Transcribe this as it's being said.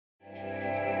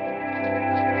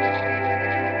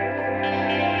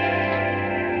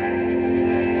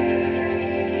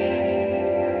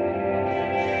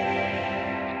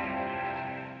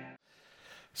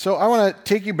So I want to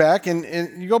take you back,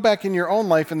 and you go back in your own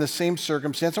life in the same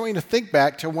circumstance. I want you to think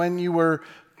back to when you were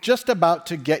just about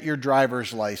to get your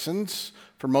driver's license.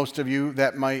 For most of you,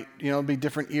 that might be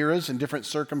different eras and different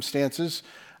circumstances.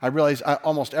 I realize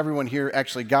almost everyone here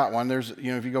actually got one. There's,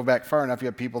 if you go back far enough, you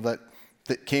have people that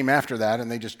came after that,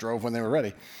 and they just drove when they were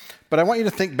ready. But I want you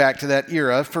to think back to that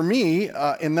era. For me,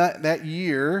 in that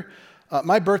year,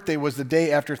 my birthday was the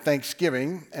day after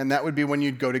Thanksgiving, and that would be when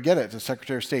you'd go to get it, the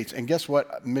Secretary of State's. And guess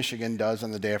what Michigan does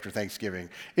on the day after Thanksgiving?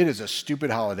 It is a stupid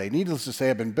holiday. Needless to say,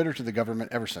 I've been bitter to the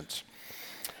government ever since.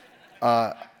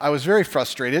 I was very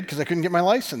frustrated because I couldn't get my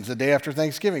license the day after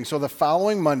Thanksgiving. So the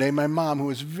following Monday, my mom, who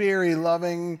was very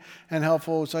loving and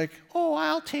helpful, was like, "Oh,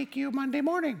 I'll take you Monday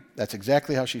morning." That's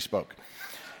exactly how she spoke.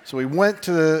 So we went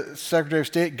to the Secretary of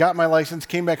State, got my license,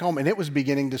 came back home, and it was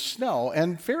beginning to snow,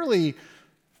 and fairly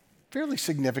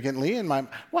significantly. And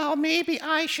well, maybe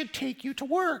I should take you to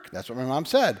work. That's what my mom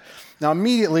said. Now,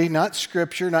 immediately, not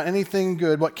scripture, not anything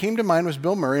good, what came to mind was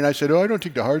Bill Murray, and I said, "Oh, I don't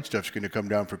think the hard stuff's going to come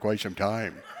down for quite some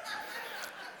time."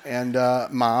 And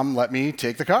Mom let me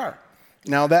take the car.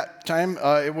 Now, that time,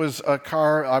 it was a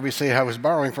car, obviously, I was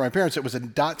borrowing from my parents. It was a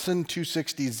Datsun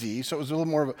 260Z, so it was a little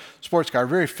more of a sports car,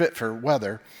 very fit for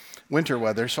winter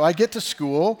weather. So I get to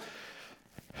school,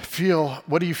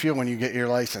 what do you feel when you get your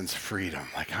license? Freedom,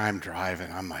 like I'm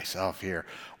driving, I'm myself here.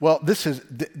 Well, this is,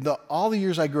 all the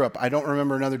years I grew up, I don't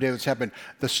remember another day that's happened.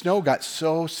 The snow got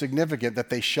so significant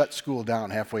that they shut school down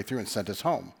halfway through and sent us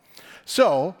home.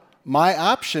 So, my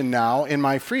option now in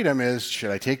my freedom is, should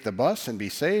I take the bus and be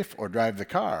safe or drive the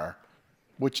car?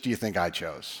 Which do you think I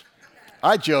chose?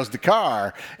 I chose the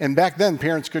car. And back then,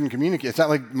 parents couldn't communicate. It's not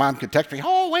like Mom could text me,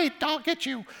 "Oh, wait, I'll get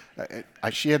you."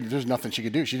 There's nothing she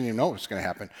could do. She didn't even know what was going to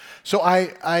happen. So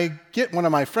I get one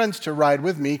of my friends to ride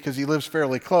with me because he lives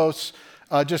fairly close,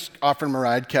 just offer him a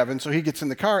ride, Kevin. So he gets in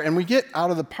the car, and we get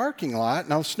out of the parking lot.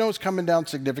 Now, the snow's coming down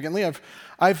significantly.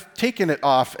 I've taken it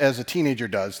off as a teenager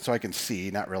does, so I can see,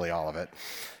 not really all of it.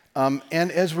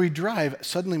 And as we drive,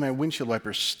 suddenly my windshield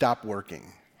wipers stop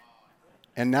working.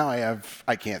 And now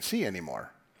I can't see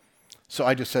anymore. So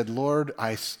I just said, "Lord,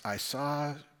 I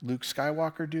saw Luke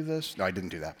Skywalker do this." No, I didn't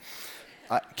do that.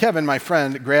 Kevin, my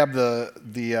friend, grabbed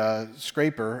the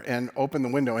scraper and opened the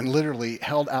window and literally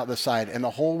held out the side. And the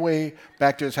whole way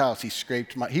back to his house, he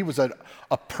scraped he was a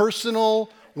personal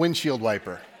windshield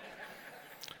wiper.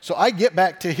 So I get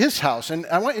back to his house, and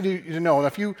I want you to know,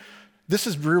 this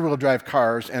is rear-wheel drive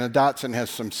cars, and a Datsun has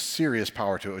some serious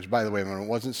power to it, which, by the way, when it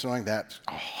wasn't snowing,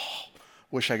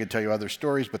 wish I could tell you other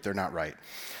stories, but they're not right.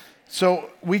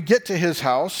 So we get to his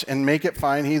house and make it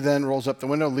fine. He then rolls up the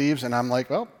window, leaves, and I'm like,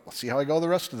 well, let's see how I go the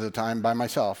rest of the time by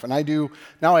myself. And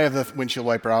now I have the windshield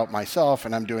wiper out myself,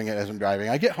 and I'm doing it as I'm driving.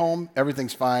 I get home,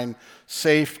 everything's fine,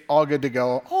 safe, all good to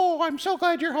go. "Oh, I'm so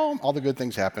glad you're home." All the good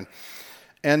things happen.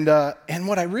 And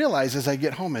what I realize as I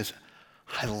get home is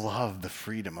I love the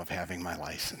freedom of having my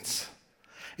license.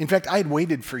 In fact, I had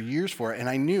waited for years for it, and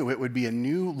I knew it would be a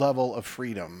new level of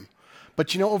freedom.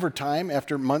 But over time,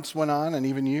 after months went on and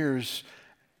even years,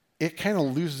 it kind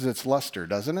of loses its luster,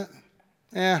 doesn't it?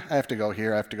 I have to go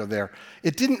here, I have to go there.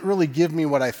 It didn't really give me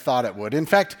what I thought it would. In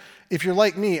fact, if you're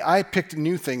like me, I picked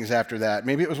new things after that.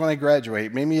 Maybe it was when I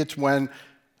graduate. Maybe it's when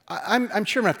I'm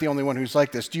sure I'm not the only one who's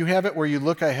like this. Do you have it where you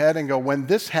look ahead and go, when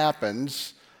this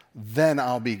happens, then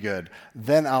I'll be good.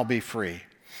 Then I'll be free.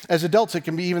 As adults, it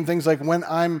can be even things like when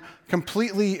I'm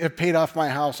completely paid off my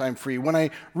house, I'm free. When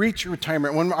I reach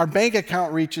retirement, when our bank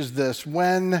account reaches this,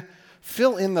 when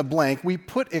fill in the blank, we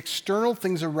put external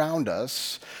things around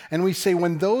us and we say,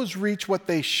 when those reach what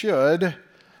they should,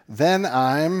 then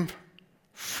I'm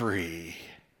free.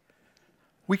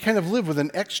 We kind of live with an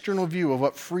external view of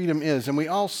what freedom is, and we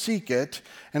all seek it,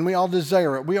 and we all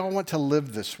desire it. We all want to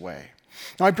live this way.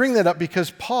 Now, I bring that up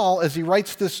because Paul, as he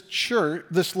writes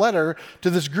this letter to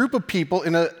this group of people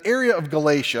in an area of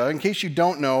Galatia, in case you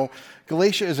don't know,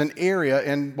 Galatia is an area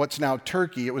in what's now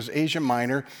Turkey. It was Asia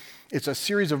Minor. It's a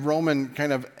series of Roman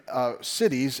kind of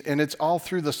cities, and it's all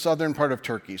through the southern part of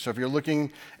Turkey. So if you're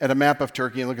looking at a map of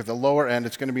Turkey and look at the lower end,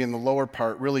 it's going to be in the lower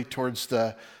part, really towards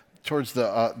the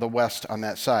west on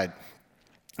that side.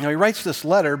 Now, he writes this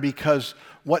letter because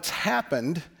what's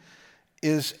happened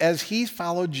is as he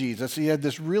followed Jesus, he had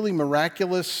this really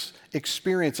miraculous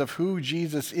experience of who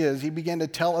Jesus is. He began to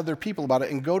tell other people about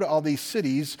it and go to all these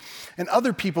cities, and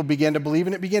other people began to believe,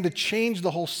 and it began to change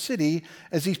the whole city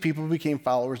as these people became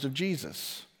followers of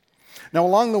Jesus. Now,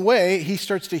 along the way, he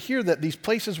starts to hear that these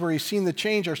places where he's seen the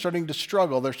change are starting to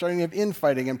struggle. They're starting to have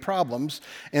infighting and problems,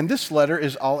 and this letter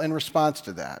is all in response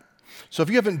to that. So if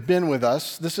you haven't been with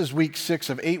us, this is week 6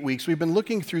 of 8 weeks. We've been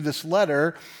looking through this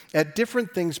letter at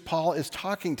different things Paul is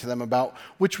talking to them about,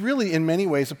 which really in many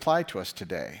ways apply to us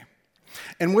today.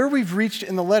 And where we've reached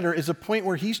in the letter is a point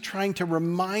where he's trying to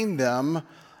remind them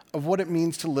of what it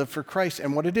means to live for Christ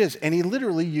and what it is. And he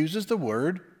literally uses the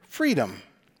word freedom.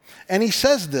 And he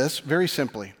says this very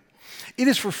simply. It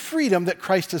is for freedom that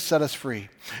Christ has set us free.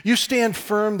 You stand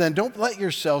firm then. Don't let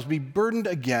yourselves be burdened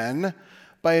again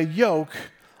by a yoke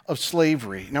of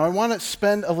slavery. Now, I want to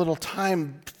spend a little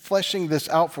time fleshing this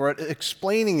out for it,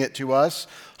 explaining it to us,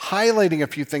 highlighting a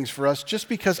few things for us, just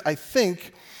because I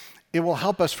think it will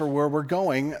help us for where we're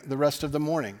going the rest of the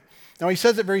morning. Now, he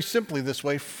says it very simply this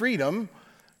way: freedom,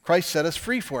 Christ set us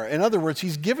free for it. In other words,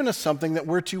 he's given us something that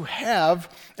we're to have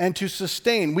and to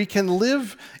sustain. We can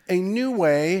live a new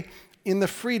way in the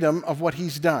freedom of what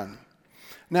he's done.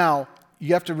 Now,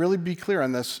 you have to really be clear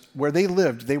on this. Where they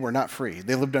lived, they were not free.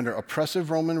 They lived under oppressive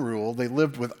Roman rule. They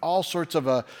lived with all sorts of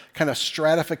a kind of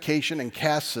stratification and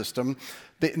caste system.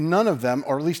 None of them,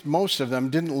 or at least most of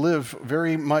them, didn't live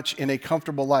very much in a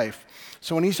comfortable life.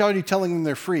 So when he's already telling them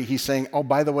they're free, he's saying, oh,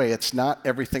 by the way, it's not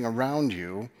everything around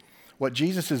you. What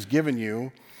Jesus has given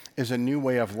you is a new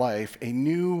way of life, a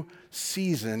new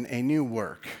season, a new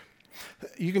work.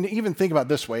 You can even think about it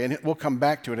this way, and we'll come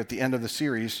back to it at the end of the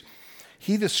series.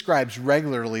 He describes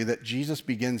regularly that Jesus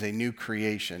begins a new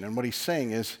creation. And what he's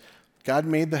saying is, God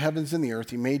made the heavens and the earth.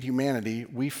 He made humanity.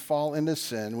 We fall into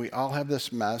sin. We all have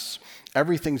this mess.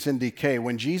 Everything's in decay.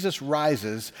 When Jesus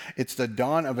rises, it's the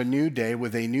dawn of a new day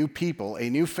with a new people, a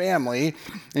new family.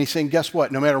 And he's saying, guess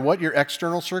what? No matter what your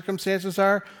external circumstances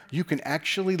are, you can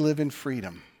actually live in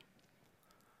freedom.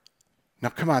 Now,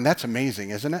 come on, that's amazing,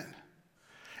 isn't it?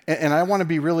 And I want to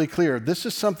be really clear. This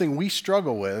is something we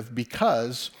struggle with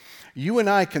because you and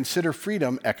I consider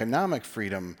freedom economic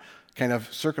freedom, kind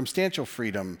of circumstantial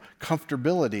freedom,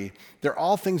 comfortability. They're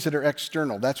all things that are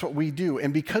external. That's what we do.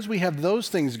 And because we have those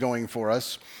things going for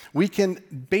us, we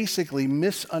can basically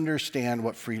misunderstand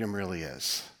what freedom really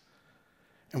is.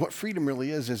 And what freedom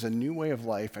really is a new way of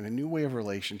life and a new way of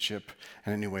relationship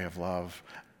and a new way of love,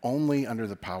 only under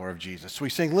the power of Jesus. So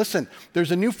he's saying, listen,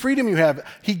 there's a new freedom you have.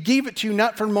 He gave it to you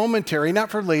not for momentary, not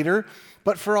for later,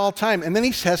 but for all time. And then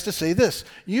he has to say this: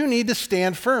 you need to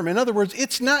stand firm. In other words,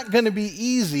 it's not going to be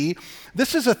easy.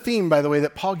 This is a theme, by the way,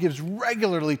 that Paul gives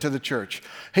regularly to the church.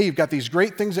 Hey, you've got these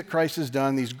great things that Christ has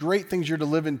done, these great things you're to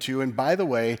live into, and by the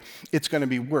way, it's going to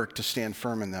be work to stand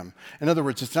firm in them. In other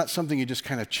words, it's not something you just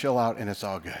kind of chill out and it's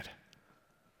all good.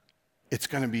 It's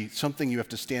going to be something you have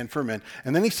to stand firm in.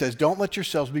 And then he says, don't let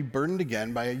yourselves be burdened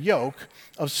again by a yoke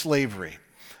of slavery.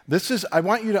 I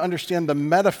want you to understand the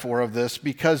metaphor of this,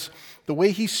 because the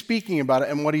way he's speaking about it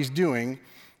and what he's doing,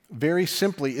 very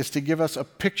simply, is to give us a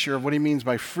picture of what he means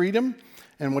by freedom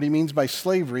and what he means by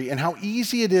slavery and how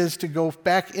easy it is to go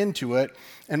back into it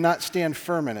and not stand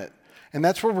firm in it. And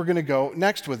that's where we're going to go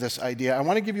next with this idea. I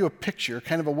want to give you a picture,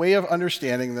 kind of a way of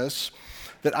understanding this,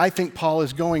 that I think Paul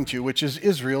is going to, which is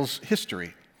Israel's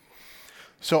history.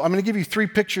 So I'm going to give you 3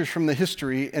 pictures from the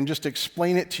history and just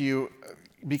explain it to you,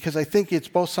 because I think it's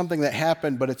both something that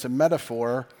happened, but it's a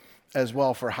metaphor as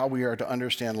well for how we are to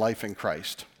understand life in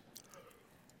Christ.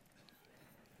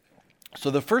 So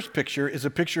the first picture is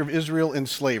a picture of Israel in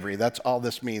slavery. That's all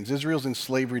this means. Israel's in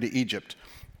slavery to Egypt.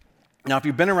 Now, if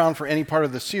you've been around for any part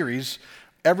of the series,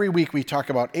 every week we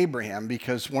talk about Abraham,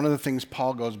 because one of the things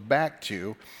Paul goes back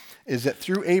to is that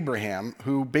through Abraham,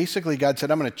 who basically God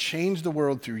said, I'm going to change the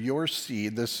world through your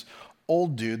seed, this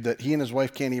old dude that he and his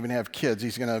wife can't even have kids.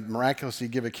 He's going to miraculously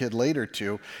give a kid later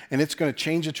to, and it's going to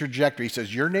change the trajectory. He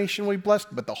says, your nation will be blessed,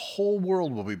 but the whole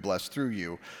world will be blessed through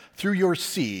you, through your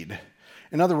seed.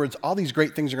 In other words, all these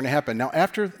great things are going to happen. Now,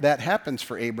 after that happens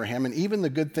for Abraham, and even the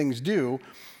good things do,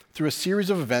 through a series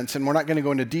of events, and we're not going to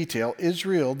go into detail,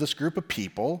 Israel, this group of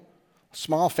people,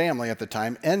 small family at the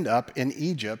time, end up in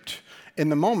Egypt in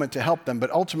the moment to help them,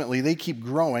 but ultimately they keep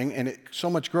growing, and so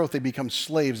much growth they become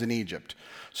slaves in Egypt.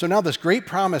 So now this great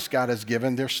promise God has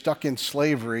given, they're stuck in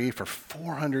slavery for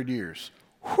 400 years.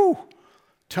 Whew!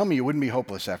 Tell me you wouldn't be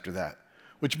hopeless after that.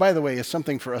 Which, by the way, is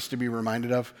something for us to be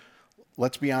reminded of.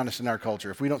 Let's be honest, in our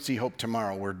culture, if we don't see hope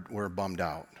tomorrow, we're bummed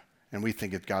out, and we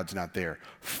think that God's not there.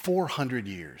 400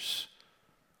 years.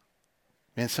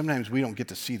 Man, sometimes we don't get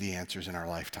to see the answers in our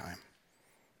lifetime,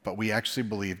 but we actually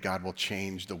believe God will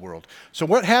change the world. So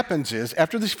what happens is,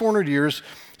 after these 400 years,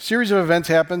 a series of events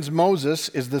happens. Moses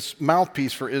is this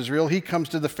mouthpiece for Israel. He comes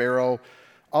to the Pharaoh.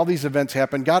 All these events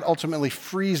happen. God ultimately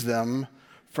frees them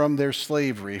from their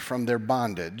slavery, from their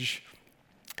bondage.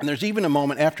 And there's even a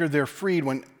moment after they're freed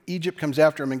when Egypt comes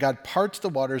after them and God parts the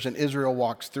waters and Israel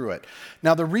walks through it.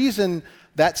 Now, the reason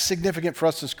that's significant for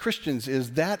us as Christians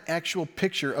is that actual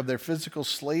picture of their physical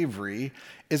slavery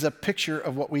is a picture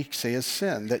of what we say is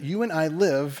sin, that you and I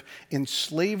live in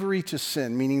slavery to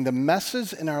sin, meaning the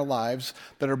messes in our lives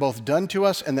that are both done to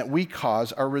us and that we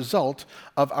cause are a result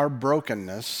of our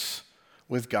brokenness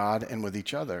with God and with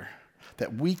each other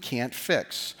that we can't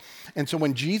fix. And so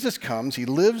when Jesus comes, he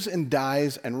lives and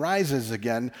dies and rises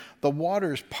again. The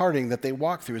waters parting that they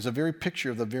walk through is a very picture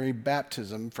of the very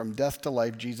baptism from death to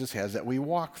life Jesus has that we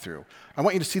walk through. I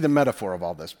want you to see the metaphor of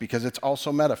all this because it's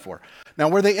also metaphor. Now,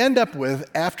 where they end up with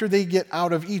after they get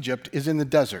out of Egypt is in the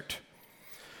desert.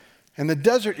 And the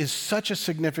desert is such a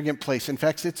significant place. In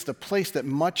fact, it's the place that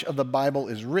much of the Bible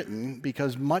is written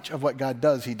because much of what God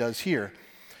does, he does here.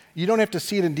 You don't have to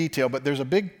see it in detail, but there's a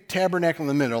big tabernacle in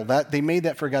the middle. That they made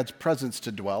that for God's presence to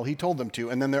dwell. He told them to,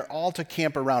 and then they're all to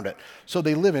camp around it. So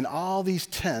they live in all these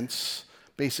tents,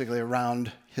 basically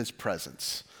around his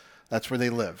presence. That's where they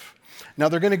live. Now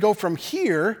they're going to go from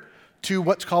here to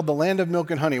what's called the land of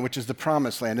milk and honey, which is the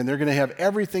promised land, and they're going to have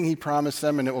everything he promised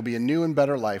them, and it will be a new and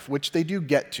better life, which they do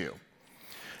get to.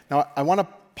 Now I want to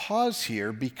pause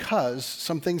here because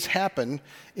some things happen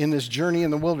in this journey in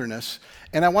the wilderness.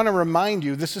 And I want to remind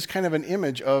you, this is kind of an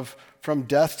image of from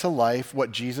death to life,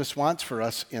 what Jesus wants for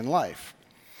us in life.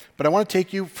 But I want to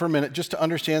take you for a minute just to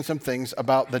understand some things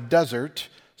about the desert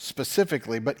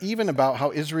specifically, but even about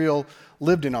how Israel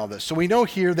lived in all this. So we know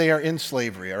here they are in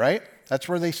slavery, all right? That's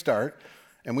where they start.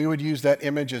 And we would use that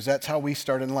image as that's how we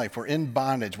start in life. We're in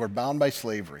bondage. We're bound by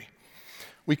slavery.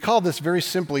 We call this very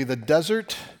simply the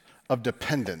desert of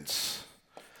dependence.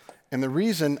 And the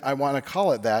reason I want to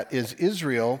call it that is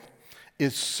Israel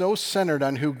is so centered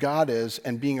on who God is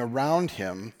and being around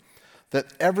him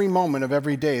that every moment of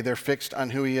every day they're fixed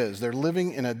on who he is. They're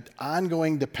living in an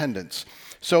ongoing dependence.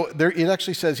 So it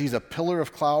actually says he's a pillar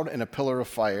of cloud and a pillar of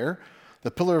fire.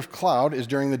 The pillar of cloud is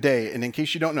during the day. And in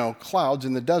case you don't know, clouds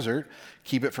in the desert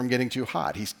keep it from getting too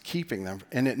hot. He's keeping them.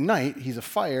 And at night, he's a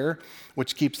fire,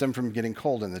 which keeps them from getting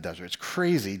cold in the desert. It's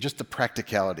crazy, just the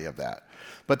practicality of that.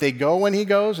 But they go when he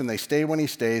goes and they stay when he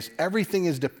stays. Everything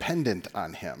is dependent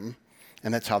on him,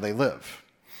 and that's how they live.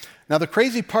 Now, the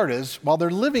crazy part is, while they're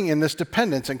living in this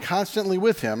dependence and constantly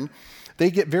with him,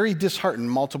 they get very disheartened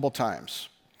multiple times.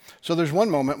 So there's one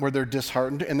moment where they're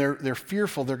disheartened and they're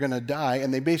fearful they're going to die,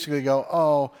 and they basically go,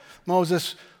 "Oh,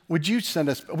 Moses, would you send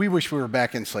us? We wish we were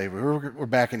back in slavery. We're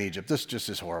back in Egypt. This just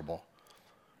is horrible."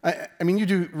 I mean, you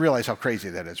do realize how crazy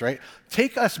that is, right?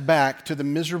 Take us back to the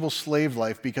miserable slave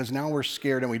life because now we're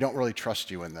scared and we don't really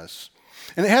trust you in this.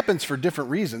 And it happens for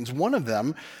different reasons. One of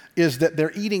them is that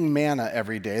they're eating manna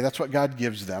every day. That's what God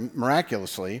gives them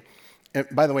miraculously. And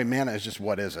by the way, manna is just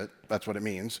what is it? That's what it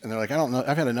means. And they're like, I don't know.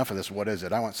 I've had enough of this. What is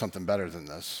it? I want something better than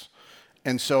this.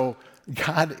 And so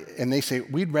and they say,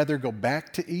 we'd rather go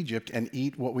back to Egypt and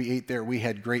eat what we ate there. We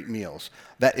had great meals.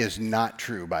 That is not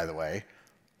true, by the way.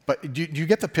 But do you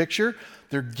get the picture?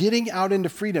 They're getting out into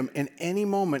freedom, and any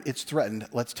moment it's threatened,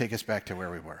 let's take us back to where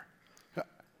we were.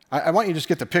 I want you to just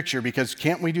get the picture because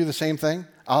can't we do the same thing?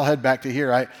 I'll head back to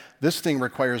here. This thing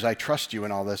requires I trust you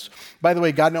in all this. By the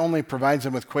way, God not only provides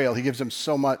them with quail, he gives them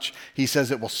so much. He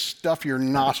says it will stuff your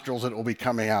nostrils, it will be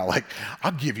coming out. Like,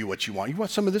 I'll give you what you want. You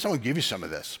want some of this? I'm going to give you some of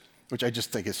this, which I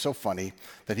just think is so funny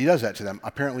that he does that to them.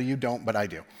 Apparently you don't, but I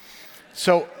do.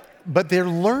 So, but they're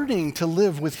learning to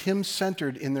live with him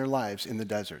centered in their lives in the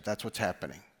desert. That's what's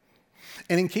happening.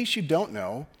 And in case you don't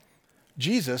know,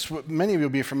 Jesus, many of you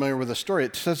will be familiar with the story.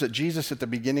 It says that Jesus, at the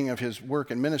beginning of his work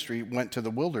and ministry, went to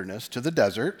the wilderness, to the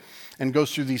desert, and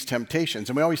goes through these temptations.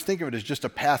 And we always think of it as just a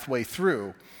pathway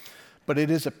through, but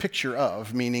it is a picture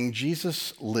of, meaning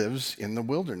Jesus lives in the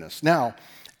wilderness. Now,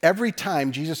 every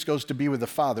time Jesus goes to be with the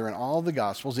Father in all the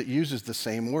Gospels, it uses the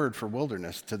same word for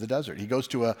wilderness to the desert. He goes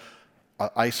to a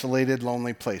isolated,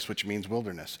 lonely place, which means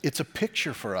wilderness. It's a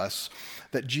picture for us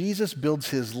that Jesus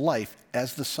builds his life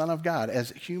as the Son of God,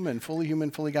 as human,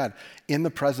 fully God, in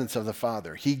the presence of the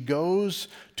Father. He goes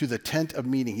to the tent of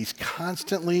meeting. He's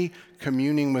constantly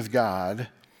communing with God,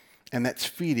 and that's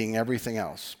feeding everything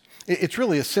else. It's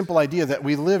really a simple idea that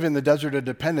we live in the desert of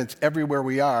dependence everywhere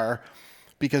we are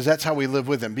because that's how we live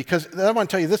with him. Because I want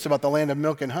to tell you this about the land of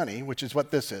milk and honey, which is what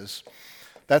this is.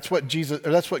 That's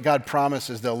what God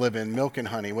promises they'll live in, milk and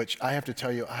honey, which I have to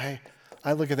tell you, I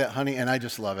look at that honey and I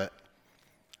just love it.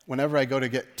 Whenever I go to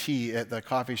get tea at the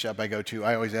coffee shop I go to,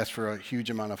 I always ask for a huge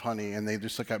amount of honey, and they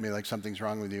just look at me like something's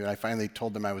wrong with you. And I finally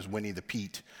told them I was Winnie the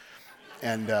Pete.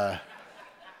 And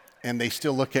they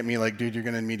still look at me like, dude, you're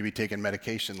going to need to be taking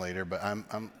medication later, but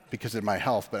I'm because of my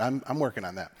health, but I'm working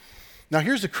on that. Now,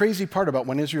 here's the crazy part about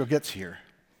when Israel gets here.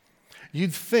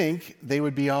 You'd think they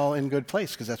would be all in good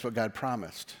place because that's what God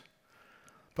promised.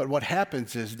 But what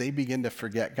happens is they begin to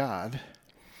forget God.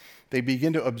 They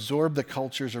begin to absorb the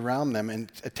cultures around them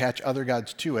and attach other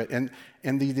gods to it. And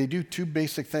they do two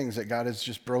basic things that God has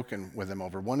just broken with them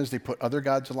over. One is they put other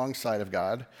gods alongside of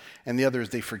God, and the other is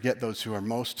they forget those who are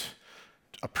most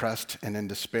oppressed and in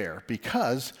despair,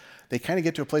 because they kind of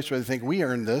get to a place where they think, we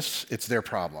earned this, it's their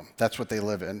problem. That's what they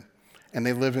live in. And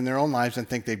they live in their own lives and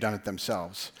think they've done it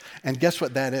themselves. And guess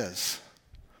what that is?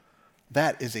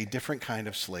 That is a different kind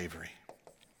of slavery.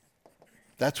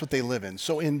 That's what they live in.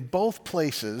 So in both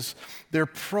places, they're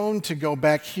prone to go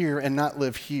back here and not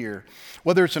live here.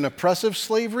 Whether it's an oppressive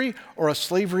slavery or a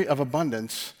slavery of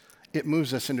abundance, it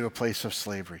moves us into a place of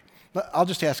slavery. I'll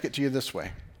just ask it to you this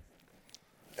way.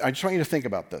 I just want you to think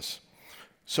about this.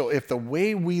 So if the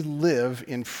way we live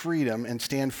in freedom and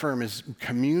stand firm is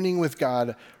communing with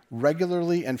God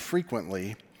regularly and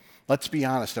frequently, let's be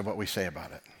honest of what we say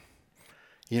about it.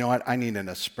 You know what? I need an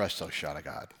espresso shot of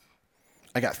God.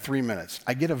 I got 3 minutes.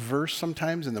 I get a verse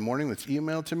sometimes in the morning that's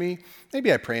emailed to me.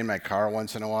 Maybe I pray in my car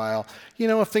once in a while. You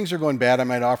know, if things are going bad, I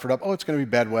might offer it up. Oh, it's going to be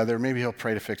bad weather. Maybe he'll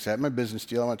pray to fix that. My business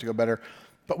deal, I want it to go better.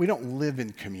 But we don't live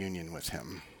in communion with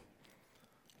him.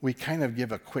 We kind of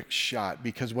give a quick shot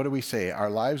because what do we say? Our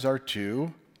lives are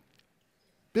too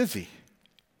busy.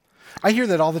 I hear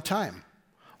that all the time.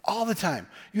 All the time.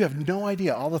 You have no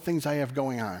idea all the things I have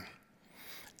going on.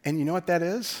 And you know what that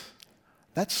is?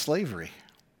 That's slavery.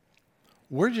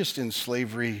 We're just in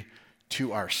slavery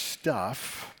to our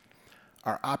stuff,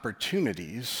 our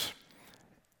opportunities,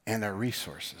 and our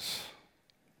resources.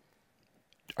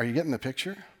 Are you getting the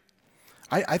picture?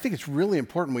 I think it's really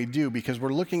important we do, because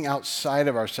we're looking outside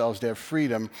of ourselves to have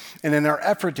freedom. And in our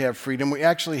effort to have freedom, we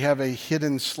actually have a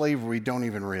hidden slavery we don't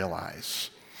even realize.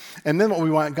 And then what we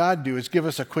want God to do is give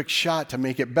us a quick shot to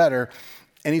make it better.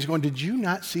 And he's going, did you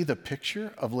not see the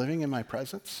picture of living in my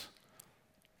presence?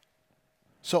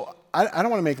 So I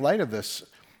don't want to make light of this.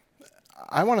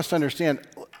 I want us to understand,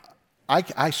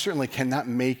 I certainly cannot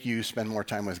make you spend more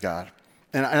time with God.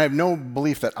 And I have no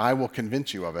belief that I will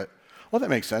convince you of it. Well, that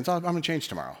makes sense. I'm going to change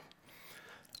tomorrow.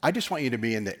 I just want you to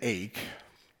be in the ache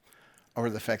over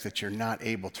the fact that you're not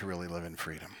able to really live in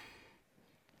freedom.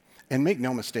 And make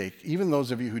no mistake, even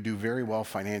those of you who do very well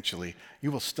financially, you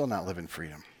will still not live in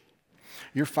freedom.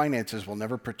 Your finances will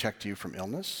never protect you from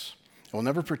illness. It will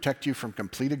never protect you from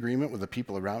complete agreement with the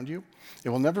people around you. It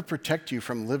will never protect you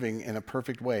from living in a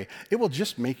perfect way. It will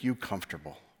just make you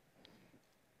comfortable.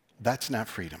 That's not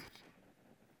freedom.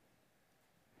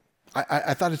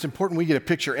 I thought it's important we get a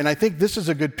picture, and I think this is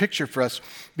a good picture for us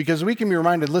because we can be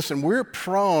reminded, listen, we're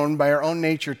prone by our own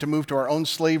nature to move to our own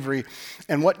slavery,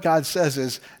 and what God says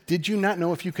is, did you not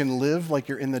know if you can live like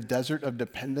you're in the desert of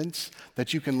dependence,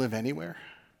 that you can live anywhere?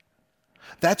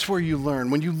 That's where you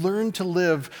learn. When you learn to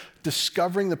live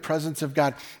discovering the presence of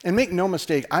God, and make no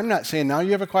mistake, I'm not saying now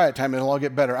you have a quiet time and it'll all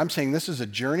get better. I'm saying this is a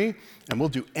journey, and we'll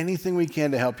do anything we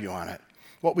can to help you on it.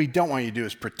 What we don't want you to do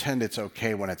is pretend it's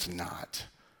okay when it's not.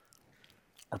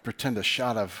 Or pretend a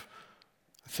shot of,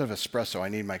 instead of espresso, I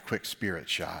need my quick spirit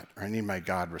shot, or I need my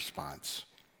God response,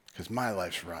 because my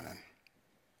life's running.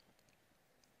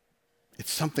 It's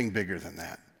something bigger than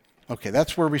that. Okay,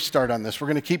 that's where we start on this. We're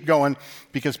going to keep going,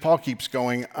 because Paul keeps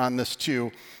going on this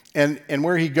too. And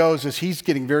where he goes is he's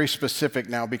getting very specific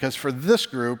now, because for this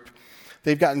group,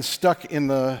 they've gotten stuck in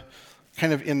the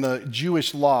kind of in the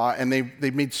Jewish law, and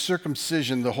they've made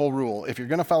circumcision the whole rule. If you're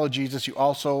going to follow Jesus,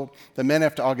 the men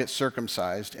have to all get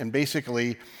circumcised. And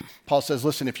basically, Paul says,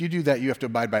 listen, if you do that, you have to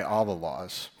abide by all the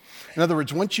laws. In other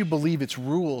words, once you believe it's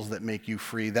rules that make you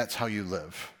free, that's how you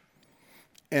live.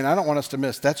 And I don't want us to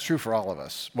miss, that's true for all of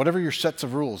us. Whatever your sets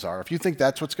of rules are, if you think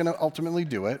that's what's going to ultimately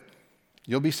do it,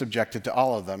 you'll be subjected to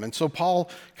all of them. And so Paul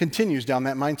continues down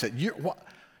that mindset.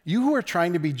 You who are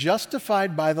trying to be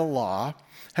justified by the law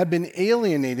have been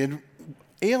alienated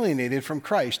from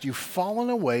Christ. You've fallen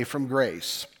away from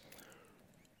grace.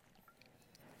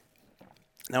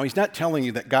 Now, he's not telling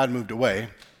you that God moved away.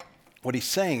 What he's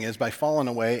saying is, by falling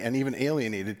away and even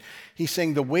alienated, he's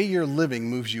saying the way you're living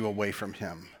moves you away from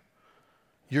him.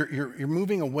 You're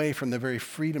moving away from the very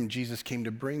freedom Jesus came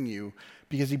to bring you,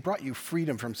 because he brought you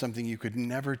freedom from something you could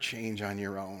never change on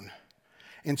your own.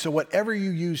 And so whatever you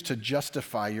use to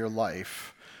justify your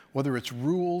life, whether it's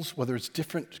rules, whether it's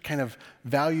different kind of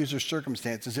values or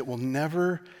circumstances, it will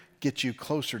never get you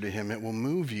closer to him. It will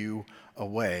move you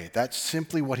away. That's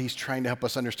simply what he's trying to help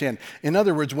us understand. In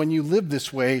other words, when you live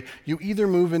this way, you either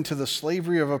move into the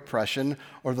slavery of oppression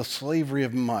or the slavery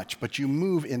of much, but you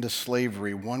move into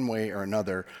slavery one way or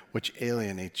another, which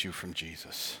alienates you from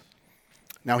Jesus.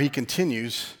 Now he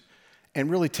continues and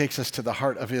really takes us to the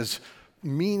heart of his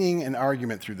meaning and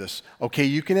argument through this. Okay,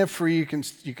 you can have free, you can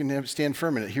stand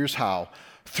firm in it. Here's how.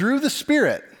 Through the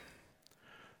Spirit,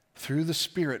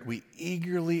 we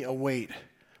eagerly await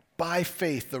by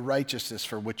faith the righteousness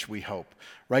for which we hope.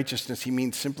 Righteousness, he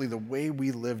means simply the way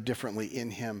we live differently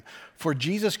in him. For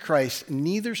Jesus Christ,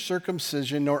 neither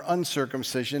circumcision nor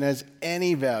uncircumcision has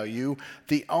any value.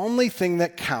 The only thing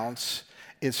that counts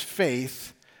is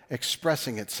faith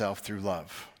expressing itself through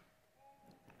love.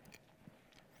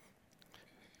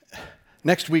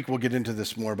 Next week we'll get into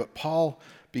this more, but Paul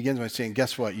begins by saying,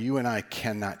 guess what? You and I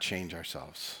cannot change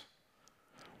ourselves.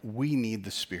 We need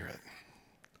the Spirit.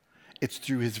 It's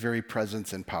through his very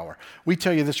presence and power. We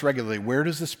tell you this regularly. Where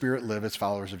does the Spirit live as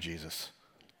followers of Jesus?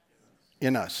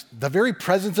 In us. The very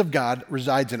presence of God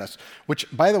resides in us, which,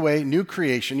 by the way, new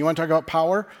creation. You want to talk about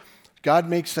power? God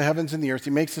makes the heavens and the earth. He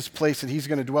makes this place that he's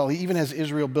going to dwell. He even has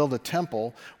Israel build a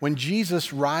temple. When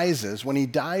Jesus rises, when he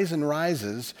dies and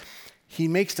rises, he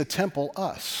makes the temple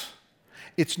us.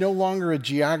 It's no longer a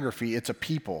geography, it's a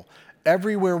people.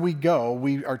 Everywhere we go,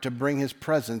 we are to bring his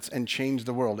presence and change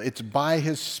the world. It's by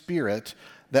his Spirit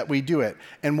that we do it.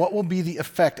 And what will be the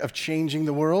effect of changing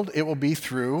the world? It will be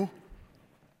through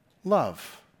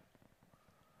love.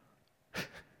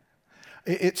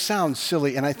 It sounds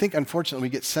silly, and I think, unfortunately,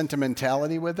 we get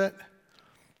sentimentality with it.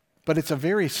 But it's a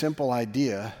very simple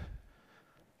idea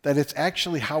that it's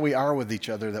actually how we are with each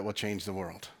other that will change the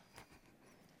world.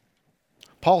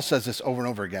 Paul says this over and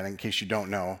over again, in case you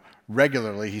don't know.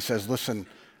 Regularly, he says, listen,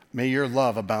 may your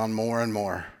love abound more and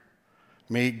more.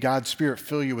 May God's Spirit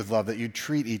fill you with love, that you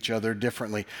treat each other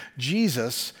differently.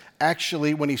 Jesus,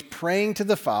 actually, when he's praying to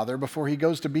the Father, before he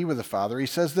goes to be with the Father, he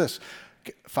says this,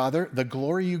 Father, the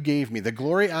glory you gave me, the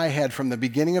glory I had from the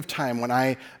beginning of time when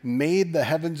I made the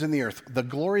heavens and the earth, the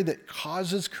glory that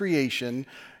causes creation,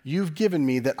 you've given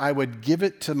me that I would give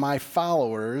it to my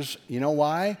followers. You know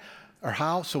why? Or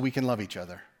how? So we can love each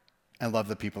other and love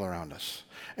the people around us.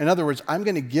 In other words, I'm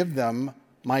going to give them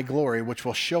my glory, which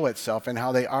will show itself in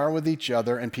how they are with each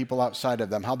other and people outside of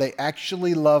them, how they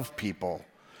actually love people.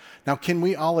 Now, can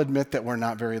we all admit that we're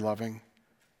not very loving?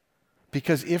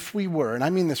 Because if we were, and I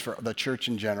mean this for the church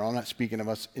in general, I'm not speaking of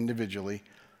us individually,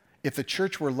 if the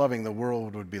church were loving, the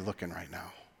world would be looking right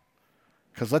now.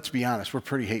 Because let's be honest, we're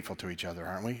pretty hateful to each other,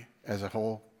 aren't we, as a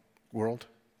whole world?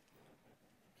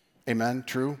 Amen?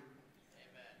 True?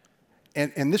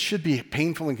 And this should be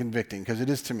painful and convicting, because it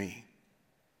is to me.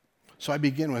 So I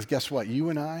begin with, guess what? You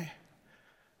and I,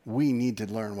 we need to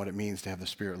learn what it means to have the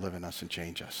Spirit live in us and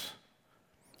change us.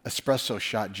 Espresso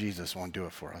shot Jesus won't do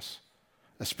it for us.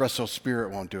 Espresso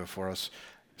Spirit won't do it for us.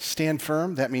 Stand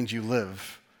firm, that means you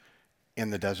live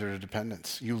in the desert of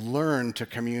dependence. You learn to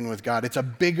commune with God. It's a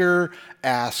bigger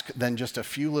ask than just a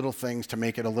few little things to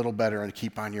make it a little better and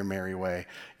keep on your merry way.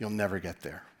 You'll never get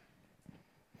there.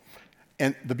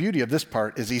 And the beauty of this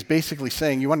part is he's basically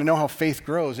saying, you want to know how faith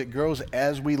grows? It grows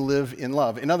as we live in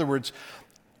love. In other words,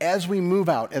 as we move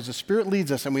out, as the Spirit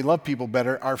leads us and we love people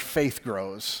better, our faith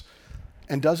grows.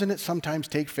 And doesn't it sometimes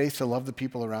take faith to love the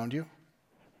people around you?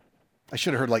 I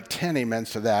should have heard like 10 amens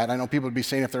to that. I know people would be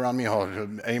saying if they're around me, oh,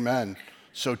 amen.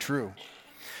 So true.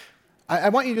 I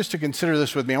want you just to consider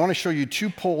this with me. I want to show you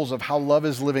two poles of how love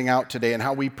is living out today and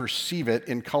how we perceive it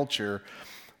in culture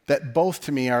that both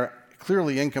to me are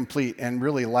clearly incomplete and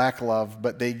really lack love,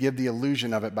 but they give the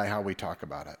illusion of it by how we talk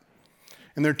about it.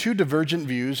 And they're two divergent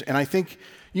views, and I think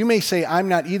you may say, I'm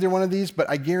not either one of these, but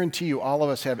I guarantee you all of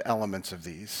us have elements of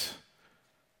these.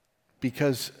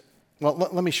 Because, well,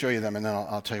 let me show you them, and then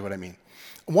I'll tell you what I mean.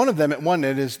 One of them, at one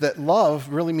end, is that love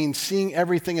really means seeing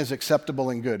everything as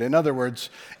acceptable and good. In other words,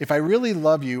 if I really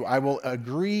love you, I will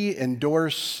agree,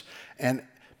 endorse, and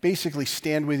basically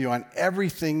stand with you on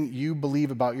everything you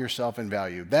believe about yourself and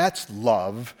value. That's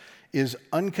love, is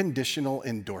unconditional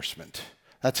endorsement.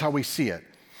 That's how we see it.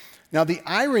 Now, the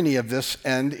irony of this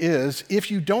end is if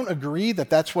you don't agree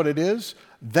that that's what it is,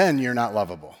 then you're not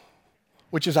lovable,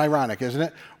 which is ironic, isn't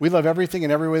it? We love everything in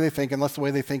every way they think unless the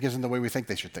way they think isn't the way we think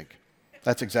they should think.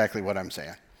 That's exactly what I'm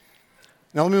saying.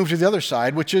 Now, let me move to the other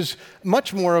side, which is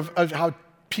much more of how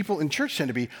people in church tend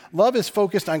to be. Love is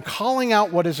focused on calling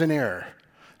out what is in error.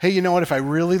 Hey, you know what? If I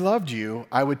really loved you,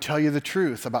 I would tell you the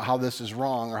truth about how this is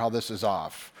wrong or how this is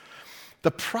off.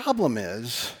 The problem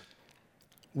is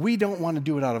we don't want to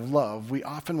do it out of love. We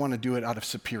often want to do it out of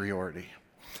superiority.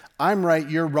 I'm right,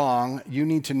 you're wrong. You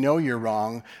need to know you're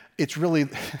wrong. It's really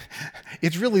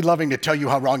loving to tell you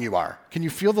how wrong you are. Can you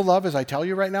feel the love as I tell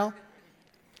you right now?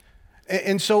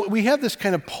 And so we have this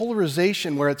kind of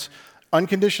polarization where it's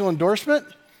unconditional endorsement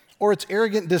or it's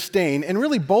arrogant disdain. And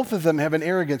really both of them have an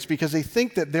arrogance because they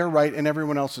think that they're right and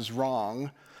everyone else is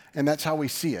wrong. And that's how we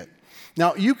see it.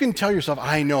 Now, you can tell yourself,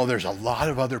 I know there's a lot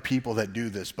of other people that do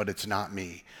this, but it's not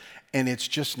me. And it's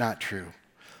just not true.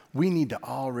 We need to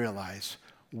all realize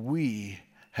we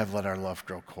have let our love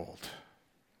grow cold.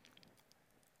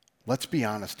 Let's be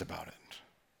honest about it.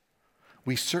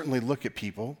 We certainly look at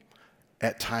people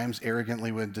at times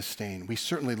arrogantly with disdain. We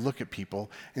certainly look at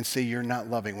people and say, you're not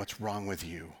loving, what's wrong with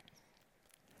you?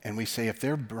 And we say, if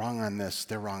they're wrong on this,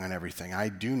 they're wrong on everything. I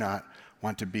do not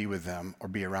want to be with them or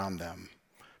be around them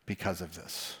because of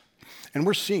this. And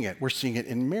we're seeing it. We're seeing it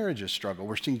in marriages struggle.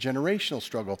 We're seeing generational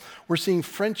struggle. We're seeing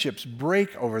friendships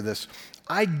break over this.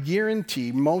 I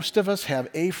guarantee most of us have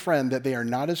a friend that they are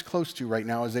not as close to right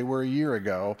now as they were a year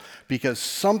ago because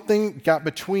something got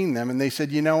between them and they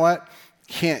said, you know what?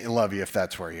 Can't love you if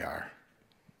that's where you are.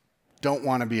 Don't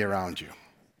want to be around you.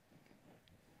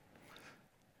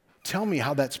 Tell me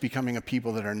how that's becoming a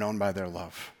people that are known by their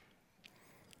love.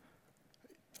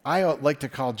 I like to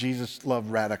call Jesus' love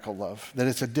radical love, that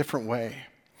it's a different way.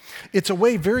 It's a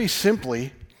way very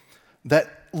simply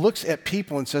that looks at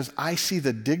people and says, I see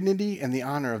the dignity and the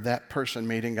honor of that person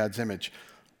made in God's image.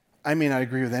 I may not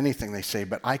agree with anything they say,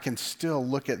 but I can still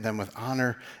look at them with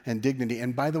honor and dignity.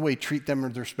 And by the way, treat them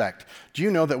with respect. Do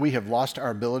you know that we have lost our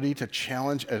ability to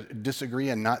challenge, disagree,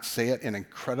 and not say it in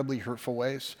incredibly hurtful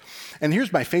ways? And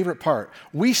here's my favorite part.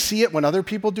 We see it when other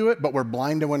people do it, but we're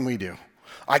blind to when we do.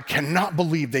 I cannot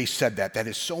believe they said that. That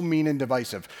is so mean and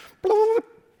divisive.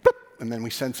 And then we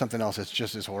send something else that's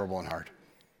just as horrible and hard.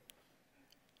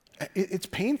 It's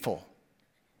painful.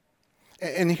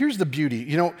 And here's the beauty.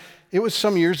 You know, it was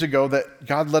some years ago that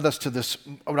God led us to this,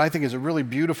 what I think is a really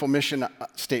beautiful mission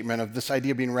statement of this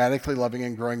idea of being radically loving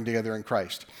and growing together in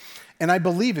Christ. And I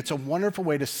believe it's a wonderful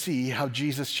way to see how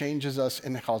Jesus changes us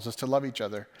and calls us to love each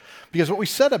other. Because what we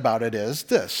said about it is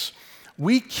this.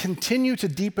 We continue to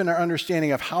deepen our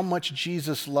understanding of how much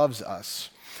Jesus loves us.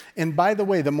 And by the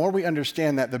way, the more we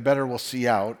understand that, the better we'll see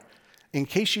out. In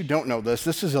case you don't know this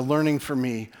is a learning for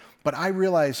me, but I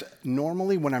realize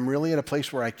normally when I'm really at a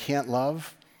place where I can't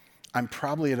love, I'm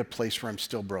probably at a place where I'm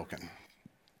still broken.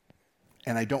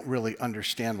 And I don't really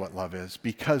understand what love is,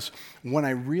 because when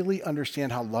I really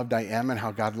understand how loved I am and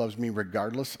how God loves me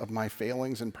regardless of my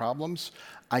failings and problems,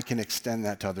 I can extend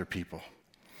that to other people.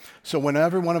 So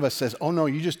whenever one of us says, oh no,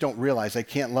 you just don't realize I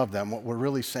can't love them, what we're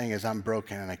really saying is I'm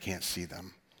broken and I can't see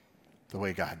them the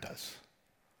way God does.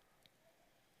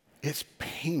 It's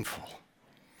painful.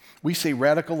 We say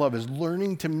radical love is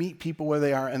learning to meet people where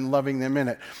they are and loving them in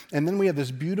it. And then we have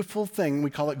this beautiful thing, we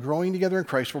call it growing together in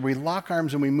Christ, where we lock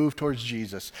arms and we move towards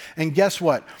Jesus. And guess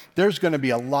what? There's going to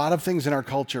be a lot of things in our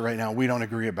culture right now we don't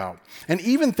agree about. And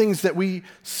even things that we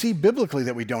see biblically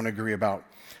that we don't agree about.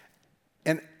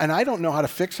 And I don't know how to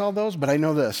fix all those, but I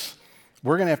know this.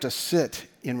 We're going to have to sit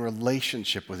in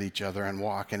relationship with each other and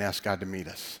walk and ask God to meet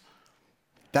us.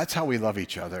 That's how we love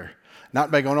each other. Not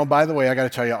by going, oh, by the way, I got to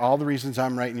tell you all the reasons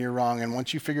I'm right and you're wrong, and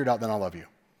once you figure it out, then I'll love you.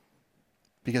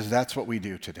 Because that's what we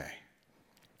do today.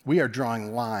 We are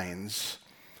drawing lines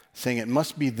saying it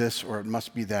must be this or it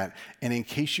must be that. And in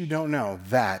case you don't know,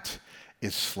 that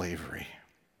is slavery.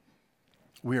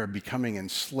 We are becoming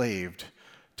enslaved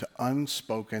to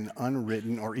unspoken,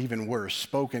 unwritten, or even worse,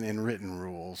 spoken and written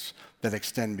rules that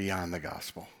extend beyond the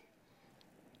gospel.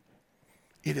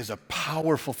 It is a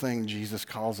powerful thing Jesus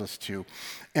calls us to.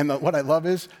 And what I love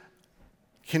is,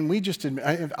 can we just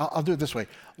admit, I'll do it this way.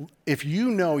 If you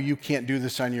know you can't do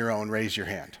this on your own, raise your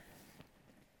hand.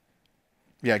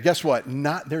 Yeah, guess what?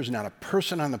 There's not a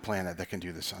person on the planet that can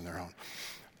do this on their own.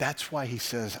 That's why he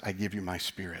says, I give you my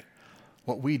spirit.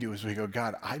 What we do is we go,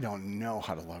 God, I don't know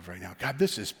how to love right now. God,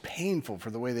 this is painful for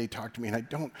the way they talk to me, and I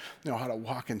don't know how to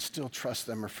walk and still trust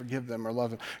them or forgive them or love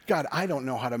them. God, I don't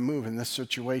know how to move in this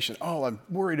situation. Oh, I'm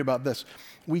worried about this.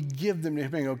 We give them to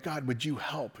him and go, God, would you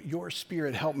help? Your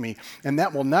spirit help me. And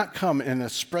that will not come in an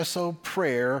espresso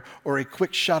prayer or a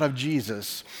quick shot of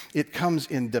Jesus. It comes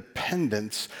in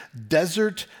dependence,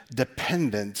 desert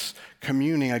dependence,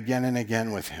 communing again and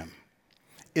again with him.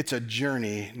 It's a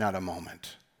journey, not a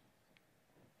moment.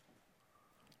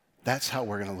 That's how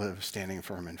we're going to live, standing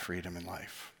firm in freedom in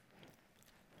life.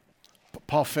 But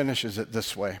Paul finishes it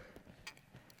this way.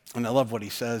 And I love what he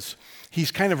says. He's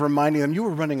kind of reminding them, you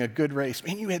were running a good race.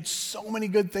 Man, you had so many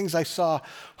good things I saw.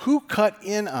 Who cut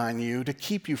in on you to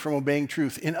keep you from obeying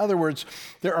truth? In other words,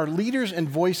 there are leaders and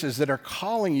voices that are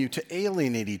calling you to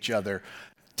alienate each other.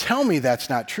 Tell me that's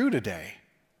not true today.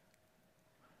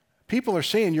 People are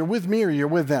saying you're with me or you're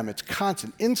with them. It's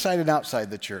constant, inside and outside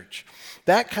the church.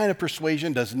 That kind of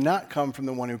persuasion does not come from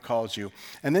the one who calls you.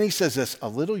 And then he says this, a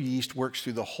little yeast works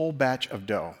through the whole batch of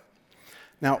dough.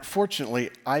 Now, fortunately,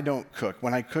 I don't cook.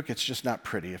 When I cook, it's just not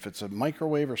pretty. If it's a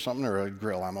microwave or something or a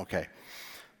grill, I'm okay.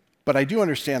 But I do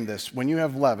understand this. When you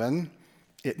have leaven,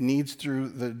 it kneads through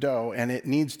the dough, and it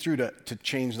kneads through to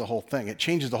change the whole thing. It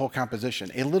changes the whole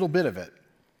composition, a little bit of it.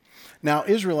 Now,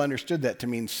 Israel understood that to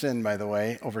mean sin, by the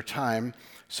way, over time.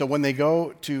 So when they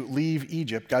go to leave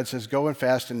Egypt, God says, go and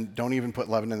fast and don't even put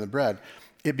leaven in the bread.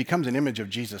 It becomes an image of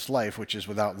Jesus' life, which is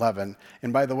without leaven.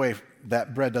 And by the way,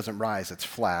 that bread doesn't rise, it's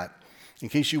flat. In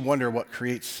case you wonder what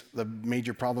creates the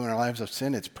major problem in our lives of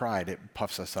sin, it's pride. It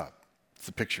puffs us up. It's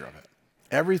a picture of it.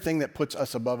 Everything that puts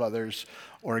us above others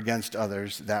or against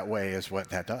others that way is what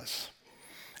that does.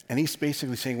 And he's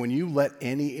basically saying when you let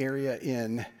any area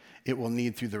in, it will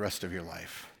knead through the rest of your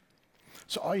life.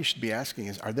 So all you should be asking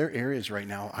is, are there areas right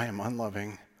now I am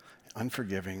unloving,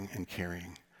 unforgiving, and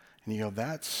caring? And you go,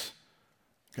 that's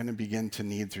going to begin to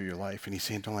knead through your life. And he's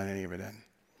saying, don't let any of it in.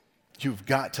 You've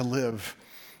got to live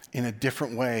in a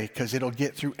different way because it'll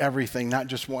get through everything, not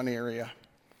just one area.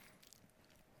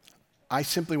 I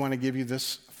simply want to give you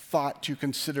this thought to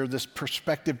consider, this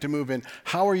perspective to move in.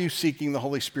 How are you seeking the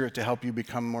Holy Spirit to help you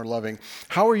become more loving?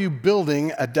 How are you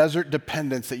building a desert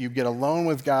dependence that you get alone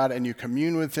with God and you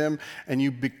commune with him and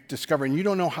you discover, and you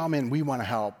don't know how, man, we want to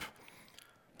help.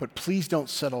 But please don't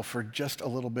settle for just a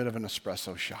little bit of an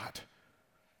espresso shot.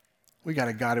 We got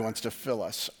a God who wants to fill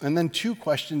us. And then 2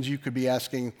 questions you could be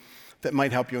asking that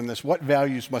might help you in this. What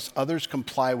values must others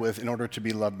comply with in order to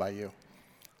be loved by you?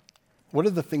 What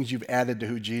are the things you've added to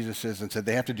who Jesus is and said,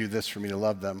 they have to do this for me to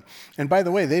love them? And by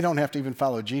the way, they don't have to even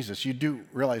follow Jesus. You do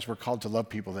realize we're called to love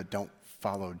people that don't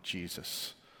follow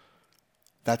Jesus.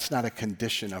 That's not a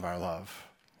condition of our love.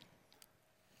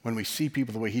 When we see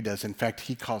people the way he does, in fact,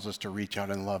 he calls us to reach out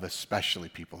and love, especially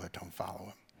people that don't follow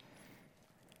him.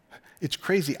 It's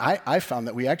crazy. I found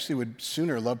that we actually would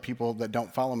sooner love people that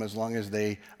don't follow him as long as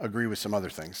they agree with some other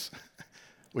things,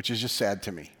 which is just sad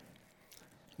to me.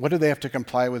 What do they have to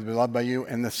comply with to be loved by you?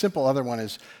 And the simple other one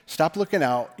is stop looking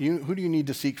out. Who do you need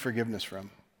to seek forgiveness from?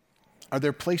 Are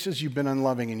there places you've been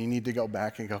unloving and you need to go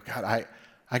back and go, God,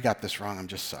 I got this wrong. I'm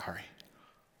just sorry.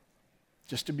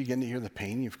 Just to begin to hear the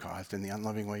pain you've caused in the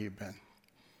unloving way you've been.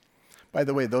 By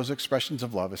the way, those expressions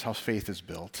of love is how faith is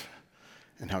built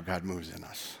and how God moves in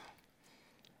us.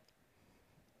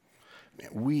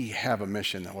 We have a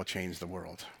mission that will change the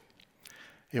world.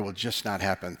 It will just not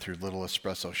happen through little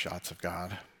espresso shots of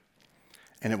God.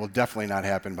 And it will definitely not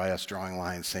happen by us drawing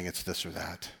lines saying it's this or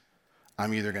that.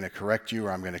 I'm either going to correct you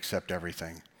or I'm going to accept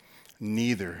everything.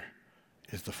 Neither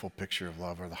is the full picture of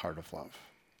love or the heart of love.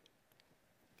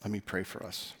 Let me pray for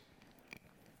us.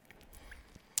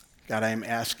 God, I am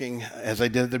asking, as I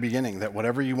did at the beginning, that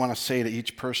whatever you want to say to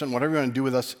each person, whatever you want to do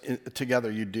with us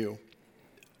together, you do.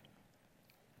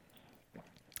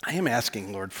 I am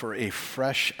asking, Lord, for a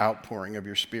fresh outpouring of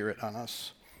your Spirit on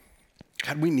us.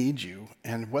 God, we need you,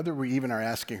 and whether we even are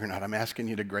asking or not, I'm asking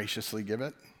you to graciously give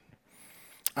it.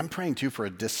 I'm praying, too, for a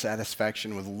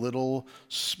dissatisfaction with little,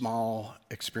 small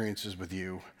experiences with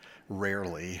you,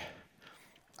 rarely.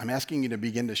 I'm asking you to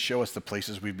begin to show us the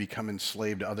places we've become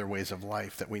enslaved to other ways of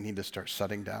life that we need to start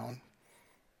shutting down.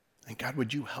 And God,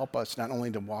 would you help us not only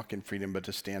to walk in freedom, but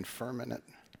to stand firm in it?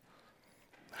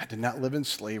 I did not live in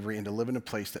slavery and to live in a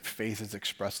place that faith is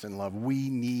expressed in love. We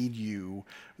need you.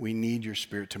 We need your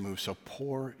Spirit to move. So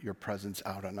pour your presence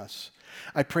out on us.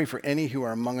 I pray for any who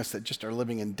are among us that just are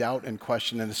living in doubt and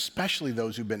question, and especially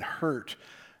those who've been hurt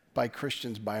by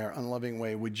Christians by our unloving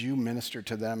way. Would you minister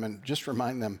to them and just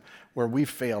remind them where we've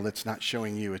failed, it's not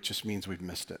showing you, it just means we've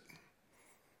missed it.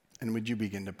 And would you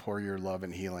begin to pour your love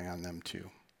and healing on them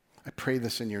too? I pray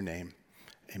this in your name.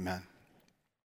 Amen.